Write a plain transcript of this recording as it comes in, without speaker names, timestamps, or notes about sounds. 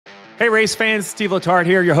Hey, race fans, Steve Letarte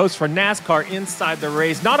here, your host for NASCAR Inside the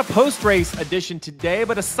Race. Not a post-race edition today,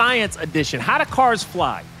 but a science edition. How do cars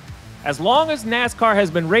fly? As long as NASCAR has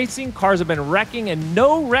been racing, cars have been wrecking, and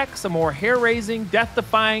no wrecks are more hair-raising,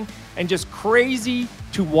 death-defying, and just crazy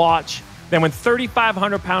to watch than when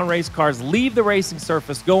 3,500-pound race cars leave the racing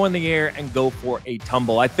surface, go in the air, and go for a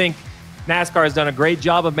tumble. I think NASCAR has done a great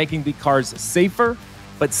job of making the cars safer,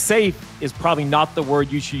 but safe is probably not the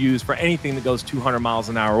word you should use for anything that goes 200 miles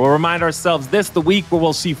an hour. We'll remind ourselves the week where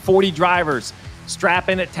we'll see 40 drivers strap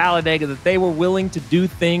in at Talladega that they were willing to do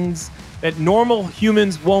things that normal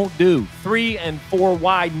humans won't do, 3 and 4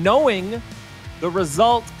 wide, knowing the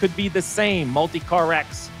result could be the same, multi-car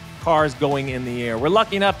wrecks, cars going in the air. We're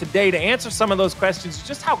lucky enough today to answer some of those questions,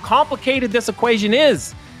 just how complicated this equation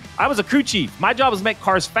is. I was a crew chief. My job was to make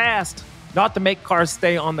cars fast, not to make cars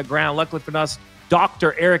stay on the ground. Luckily for us,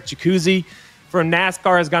 Dr. Eric Jacuzzi from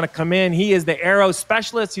NASCAR is going to come in. He is the aero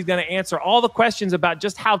specialist. He's going to answer all the questions about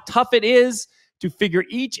just how tough it is to figure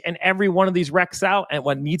each and every one of these wrecks out and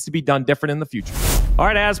what needs to be done different in the future. All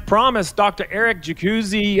right, as promised, Dr. Eric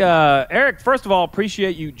Jacuzzi. Eric, first of all,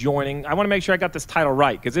 appreciate you joining. I want to make sure I got this title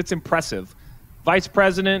right because it's impressive. Vice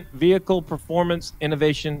President, Vehicle Performance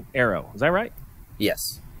Innovation Aero. Is that right?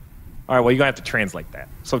 Yes. All right, well, you're going to have to translate that.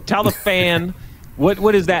 So tell the fan,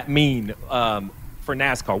 what does that mean for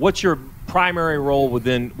NASCAR? What's your primary role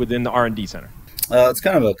within the R&D Center? It's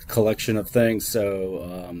kind of a collection of things.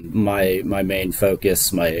 So my main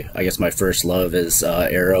focus, I guess my first love is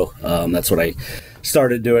aero. That's what I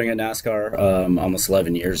started doing at NASCAR almost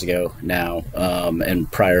 11 years ago now.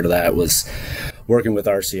 And prior to that was working with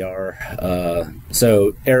RCR.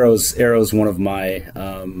 So aero's one of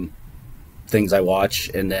my things I watch.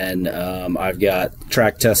 And then I've got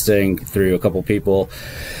track testing through a couple people.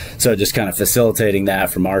 So just kind of facilitating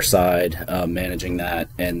that from our side, managing that.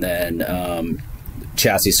 And then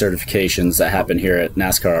chassis certifications that happen here at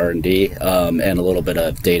NASCAR R&D, and a little bit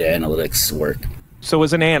of data analytics work. So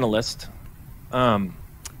as an analyst,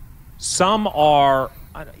 some are,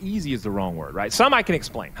 easy is the wrong word, right? Some I can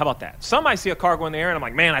explain. How about that? Some I see a car go in the air and I'm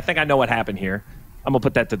like, man, I think I know what happened here. I'm going to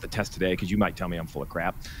put that to the test today because you might tell me I'm full of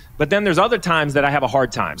crap. But then there's other times that I have a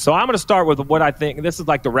hard time. So I'm going to start with what I think. This is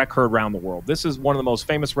like the wreck heard around the world. This is one of the most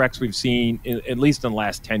famous wrecks we've seen, at least in the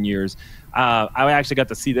last 10 years. I actually got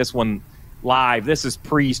to see this one live. This is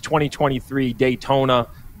Priest 2023 Daytona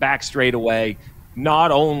back straightaway.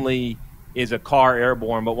 Not only is a car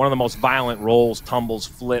airborne, but one of the most violent rolls, tumbles,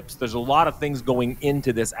 flips. There's a lot of things going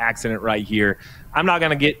into this accident right here. I'm not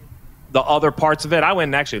going to get the other parts of it. I went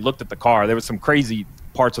and actually looked at the car. There was some crazy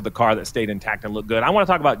parts of the car that stayed intact and looked good. I want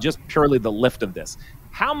to talk about just purely the lift of this.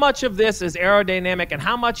 How much of this is aerodynamic and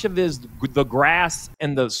how much of this the grass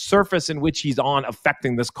and the surface in which he's on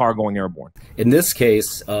affecting this car going airborne? In this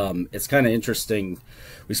case, it's kind of interesting.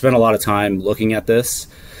 We spent a lot of time looking at this.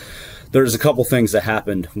 There's a couple things that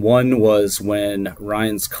happened. One was when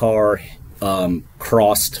Ryan's car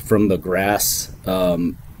crossed from the grass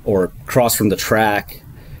or crossed from the track,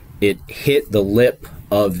 it hit the lip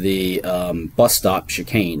of the bus stop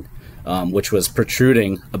chicane, which was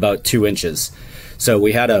protruding about 2 inches. So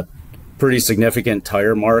we had a pretty significant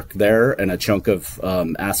tire mark there and a chunk of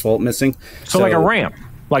asphalt missing. So like a ramp,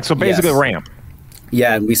 so basically yes. A ramp.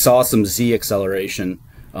 Yeah, and we saw some Z acceleration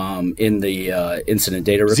in the incident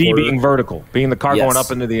data recorder. Z being vertical, being the car yes. going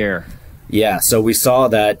up into the air. Yeah, so we saw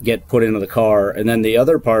that get put into the car. And then the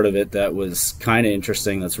other part of it that was kind of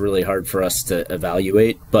interesting, that's really hard for us to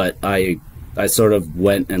evaluate, but I sort of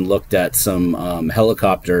went and looked at some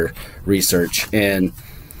helicopter research. And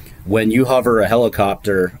when you hover a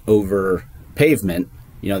helicopter over pavement,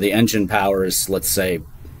 the engine power is, let's say,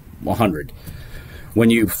 100. When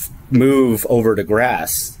you move over to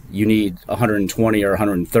grass, you need 120 or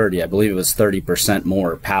 130. I believe it was 30%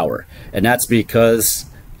 more power. And that's because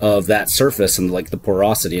of that surface and like the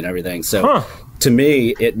porosity and everything. So to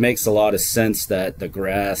me, it makes a lot of sense that the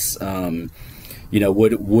grass,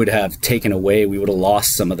 would have taken away. We would have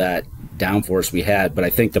lost some of that downforce we had. But I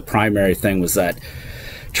think the primary thing was that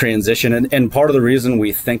transition. And part of the reason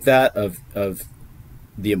we think that of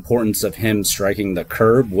the importance of him striking the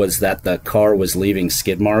curb was that the car was leaving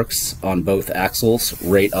skid marks on both axles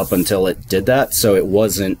right up until it did that. So it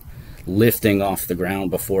wasn't lifting off the ground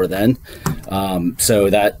before then. So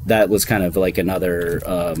that was kind of like another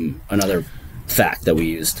fact that we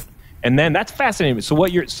used. And then that's fascinating. So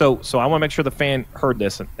so I want to make sure the fan heard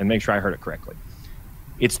this and make sure I heard it correctly.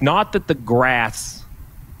 It's not that the grass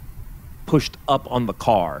pushed up on the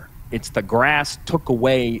car. It's the grass took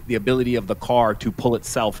away the ability of the car to pull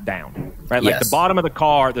itself down, right? Like yes. the bottom of the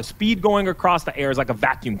car, the speed going across the air is like a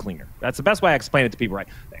vacuum cleaner. That's the best way I explain it to people, right?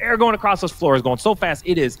 The air going across those floors going so fast,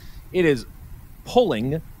 it is it is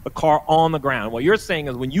pulling the car on the ground. What you're saying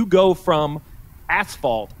is when you go from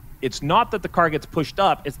asphalt, it's not that the car gets pushed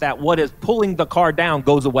up, it's that what is pulling the car down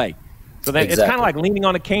goes away. So that It's kind of like leaning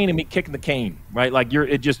on a cane and me kicking the cane, right? Like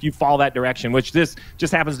you fall that direction, which this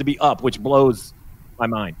just happens to be up, which blows my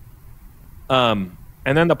mind. And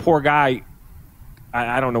then the poor guy,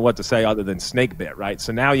 I don't know what to say other than snake bit, right?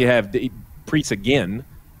 So now you have the Priest again.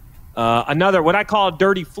 Another, what I call a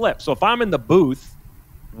dirty flip. So if I'm in the booth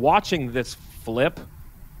watching this flip,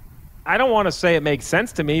 I don't want to say it makes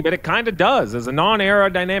sense to me, but it kind of does. As a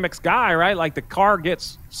non-aerodynamics guy, right? Like the car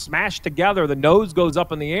gets smashed together, the nose goes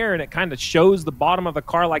up in the air, and it kind of shows the bottom of the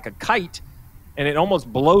car like a kite, and it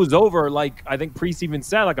almost blows over, like I think Priest even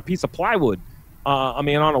said, like a piece of plywood. I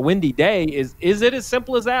mean, on a windy day, is it as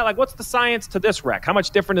simple as that? Like, what's the science to this wreck? How much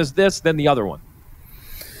different is this than the other one?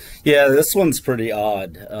 Yeah, this one's pretty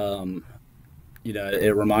odd.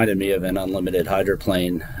 It reminded me of an unlimited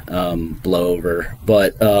hydroplane blowover.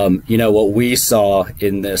 But, what we saw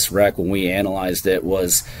in this wreck when we analyzed it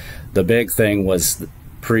was the big thing was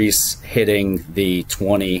Priest hitting the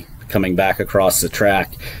 20 coming back across the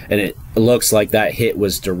track. And it looks like that hit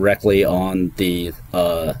was directly on the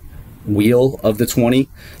wheel of the 20.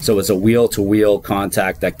 So it's a wheel-to-wheel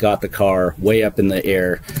contact that got the car way up in the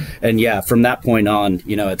air. And, yeah, from that point on,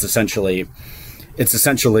 it's essentially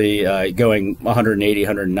going 180,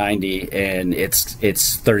 190, and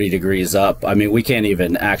it's 30 degrees up. I mean, we can't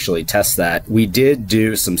even actually test that. We did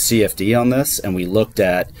do some CFD on this, and we looked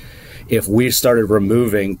at if we started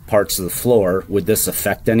removing parts of the floor, would this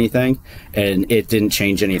affect anything? And it didn't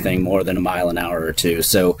change anything more than a mile an hour or two.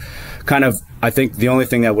 So kind of, I think the only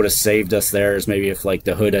thing that would have saved us there is maybe if like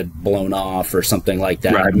the hood had blown off or something like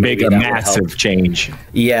that. Right, maybe a massive change.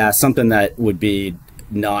 Yeah, something that would be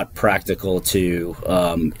not practical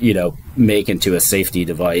to make into a safety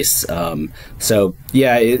device. So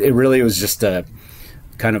yeah, it really was just a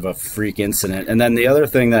kind of a freak incident. And then the other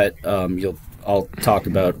thing that I'll talk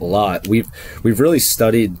about a lot, we've really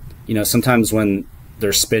studied, sometimes when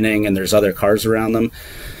they're spinning and there's other cars around them,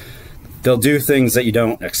 they'll do things that you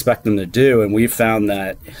don't expect them to do. And we've found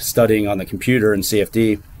that studying on the computer and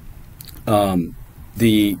CFD,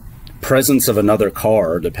 the presence of another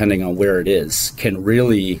car, depending on where it is, can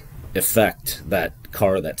really affect that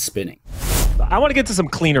car that's spinning. I want to get to some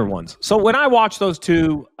cleaner ones. So when I watched those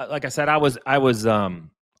two, like I said, I was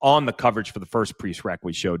on the coverage for the first Priest wreck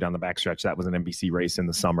we showed down the backstretch. That was an NBC race in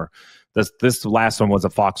the summer. This last one was a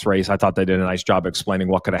Fox race. I thought they did a nice job explaining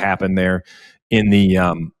what could have happened there in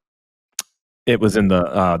the it was in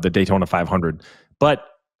the Daytona 500. But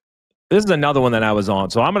this is another one that I was on.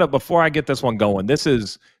 So I'm gonna, before I get this one going, this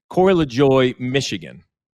is Corey LaJoie, Michigan.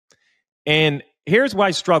 And here's why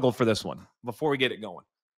I struggled for this one before we get it going.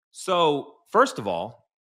 So first of all,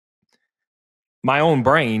 my own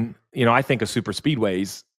brain, I think of super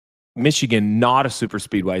speedways. Michigan, not a super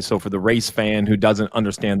speedway. So for the race fan who doesn't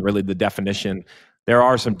understand really the definition, there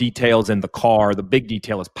are some details in the car. The big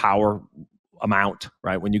detail is power amount,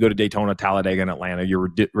 right? When you go to Daytona, Talladega, and Atlanta, your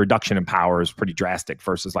reduction in power is pretty drastic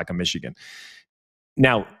versus like a Michigan.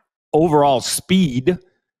 Now, overall speed,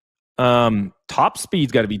 top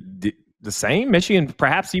speed's got to be the same. Michigan,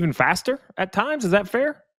 perhaps even faster at times. Is that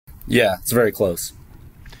fair? Yeah, it's very close.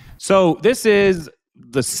 So this is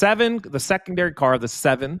the secondary car, the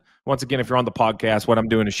 7. Once again, if you're on the podcast, what I'm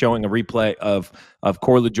doing is showing a replay of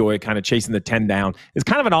Corey LaJoie kind of chasing the 10 down. It's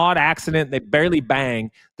kind of an odd accident. They barely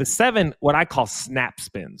bang. The 7, what I call snap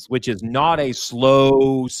spins, which is not a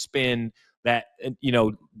slow spin that,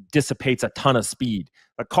 dissipates a ton of speed.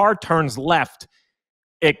 The car turns left.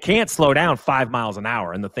 It can't slow down 5 miles an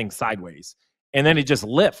hour and the thing's sideways. And then it just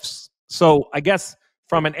lifts. So I guess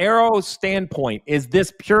from an aero standpoint, is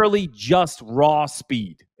this purely just raw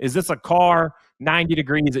speed? Is this a car 90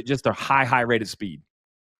 degrees at just a high rate of speed?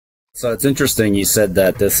 So it's interesting you said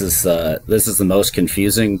that this is the most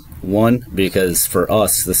confusing one, because for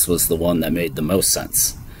us, this was the one that made the most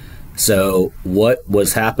sense. So what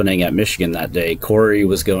was happening at Michigan that day? Corey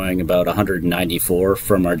was going about 194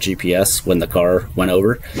 from our GPS when the car went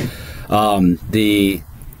over. The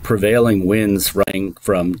prevailing winds running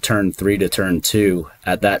from turn 3 to turn 2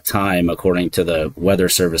 at that time, according to the weather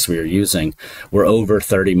service we were using, were over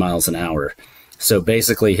 30 miles an hour. So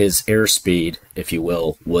basically his airspeed, if you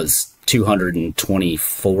will, was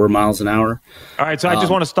 224 miles an hour. All right, so I just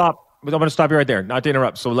want to stop. I'm going to stop you right there, not to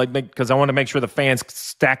interrupt. So because I want to make sure the fans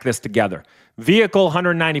stack this together. Vehicle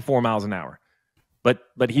 194 miles an hour, but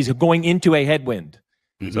he's going into a headwind.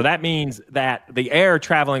 Mm-hmm. So that means that the air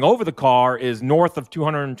traveling over the car is north of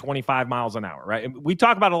 225 miles an hour, right? And we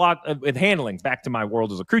talk about a lot with handling, back to my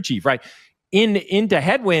world as a crew chief, right? into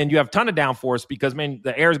headwind, you have a ton of downforce because, man,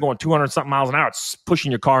 the air is going 200 something miles an hour. It's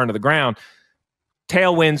pushing your car into the ground.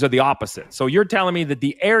 Tailwinds are the opposite. So you're telling me that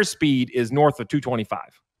the airspeed is north of 225.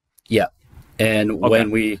 Yeah. And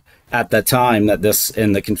when we, at the time that this,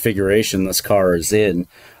 in the configuration this car is in,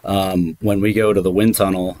 when we go to the wind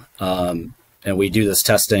tunnel, and we do this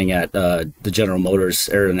testing at the General Motors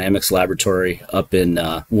Aerodynamics Laboratory up in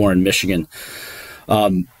Warren, Michigan,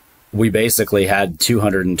 we basically had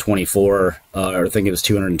 224, or I think it was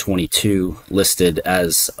 222 listed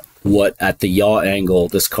as what at the yaw angle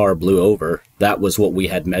this car blew over. That was what we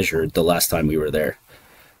had measured the last time we were there.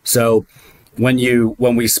 So when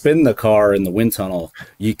we spin the car in the wind tunnel,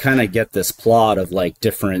 you kind of get this plot of like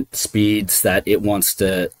different speeds that it wants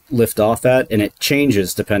to lift off at, and it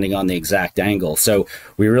changes depending on the exact angle. So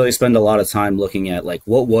we really spend a lot of time looking at like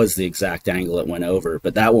what was the exact angle it went over.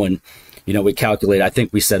 But that one, you know, we calculate, I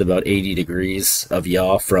think we said about 80 degrees of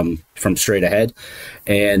yaw from straight ahead.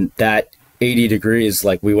 And that 80 degrees,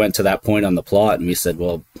 like we went to that point on the plot and we said,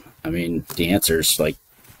 well, I mean, the answer's like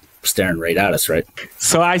staring right at us, right?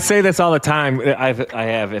 So I say this all the time. I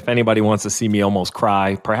have, if anybody wants to see me almost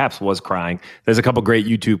cry, perhaps was crying, there's a couple great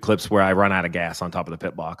YouTube clips where I run out of gas on top of the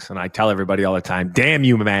pit box. And I tell everybody all the time, damn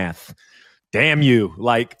you, math. Damn you.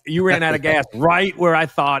 Like, you ran out of gas right where I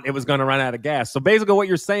thought it was going to run out of gas. So basically what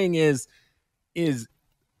you're saying is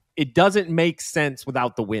it doesn't make sense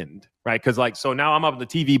without the wind, right? Because like, so now I'm up in the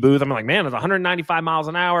TV booth. I'm like, man, it's 195 miles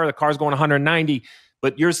an hour. The car's going 190.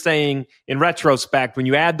 But you're saying in retrospect, when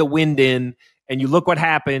you add the wind in and you look what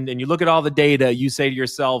happened and you look at all the data, you say to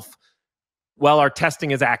yourself, well, our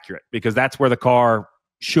testing is accurate because that's where the car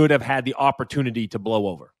should have had the opportunity to blow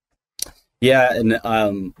over. Yeah. And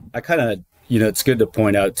I kind of, you know, it's good to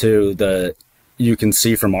point out too, you can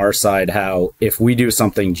see from our side how if we do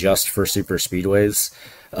something just for super speedways,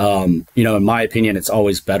 you know, in my opinion, it's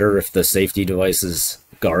always better if the safety devices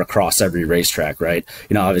are across every racetrack, right?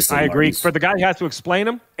 You know, obviously I agree. For the guy who has to explain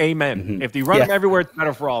them, amen. Mm-hmm. If you run them everywhere, it's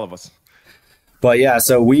better for all of us. But yeah,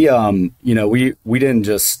 so we, you know, we didn't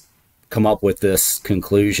just come up with this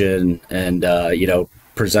conclusion and, you know,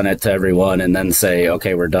 present it to everyone and then say,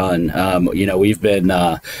 okay, we're done. You know, we've been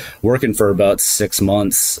working for about 6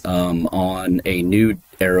 months on a new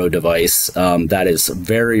aero device that is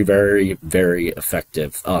very, very, very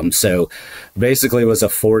effective. So basically it was a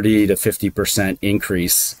 40 to 50%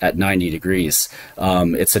 increase at 90 degrees.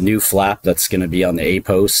 It's a new flap that's going to be on the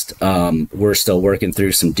A-post. We're still working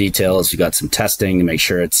through some details. We got some testing to make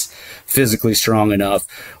sure it's physically strong enough.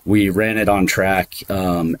 We ran it on track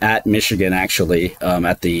at Michigan, actually,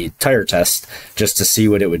 at the tire test, just to see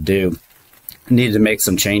what it would do. Needed to make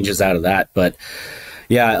some changes out of that, but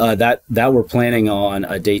yeah, that we're planning on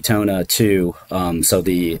a Daytona too. So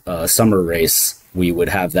the summer race, we would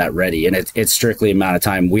have that ready, and it's strictly a matter of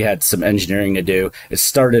time. We had some engineering to do. It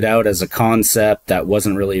started out as a concept that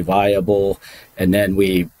wasn't really viable, and then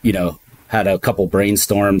we, you know, had a couple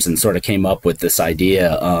brainstorms and sort of came up with this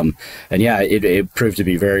idea. And yeah, it proved to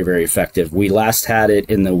be very, very effective. We last had it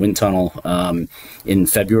in the wind tunnel in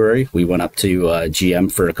February. We went up to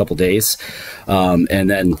GM for a couple days. And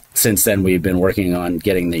then since then, we've been working on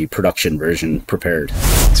getting the production version prepared.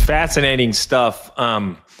 It's fascinating stuff.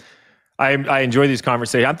 I enjoy these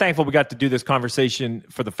conversations. I'm thankful we got to do this conversation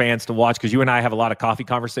for the fans to watch, because you and I have a lot of coffee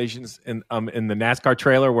conversations in the NASCAR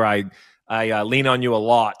trailer where I lean on you a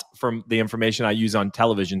lot from the information I use on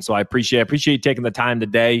television. So I appreciate you taking the time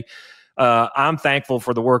today. I'm thankful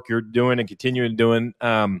for the work you're doing and continuing doing.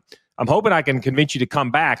 I'm hoping I can convince you to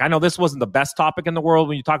come back. I know this wasn't the best topic in the world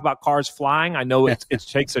when you talk about cars flying. I know it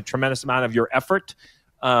takes a tremendous amount of your effort,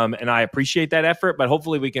 and I appreciate that effort. But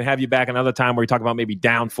hopefully we can have you back another time where you talk about maybe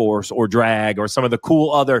downforce or drag or some of the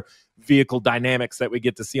cool other vehicle dynamics that we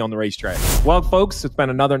get to see on the racetrack. Well, folks, it's been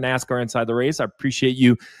another NASCAR Inside the Race. I appreciate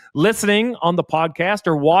you listening on the podcast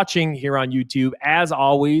or watching here on YouTube. As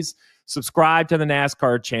always, subscribe to the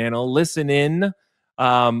NASCAR channel, listen in,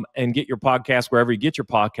 and get your podcast wherever you get your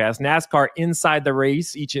podcast. NASCAR Inside the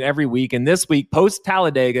Race each and every week. And this week,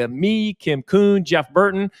 post-Talladega, me, Kim Kuhn, Jeff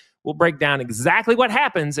Burton will break down exactly what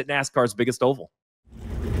happens at NASCAR's biggest oval.